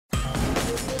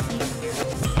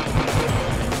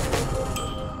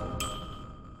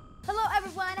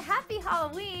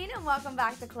Halloween, and welcome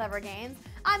back to Clever Games.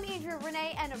 I'm Andrea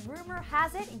Renee, and rumor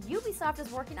has it Ubisoft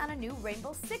is working on a new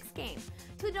Rainbow Six game.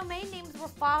 Two domain names were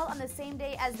filed on the same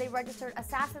day as they registered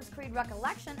Assassin's Creed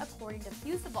Recollection, according to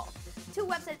Fusible. Two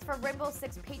websites for Rainbow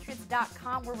Six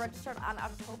Patriots.com were registered on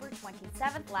October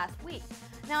 27th last week.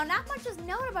 Now, not much is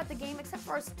known about the game except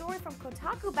for a story from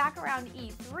Kotaku back around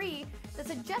E3 that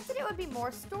suggested it would be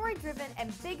more story-driven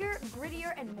and bigger,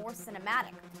 grittier, and more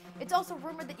cinematic. It's also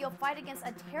rumored that you'll fight against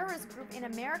a terrorist group in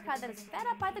America that is fed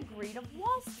up by the greed of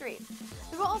Wall Street.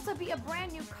 There will also be a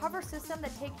brand new cover system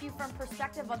that takes you from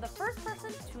perspective of the first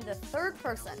person to the third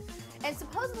person. And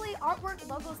supposedly, artwork,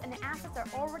 logos, and assets are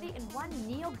already in one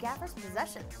Neil Gaffer's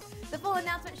possession. The full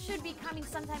announcement should be coming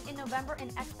sometime in November in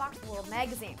Xbox World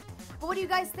Magazine. But what do you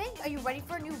guys think? Are you ready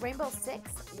for a new Rainbow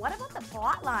Six? What about the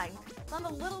plotline? Sound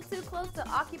a little too close to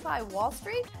Occupy Wall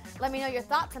Street? Let me know your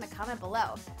thoughts in a comment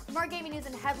below. For more gaming news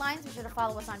and headlines, be sure to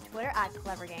follow us on Twitter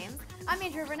 @CleverGames. I'm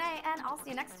Andrea Renee, and I'll see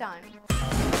you next time.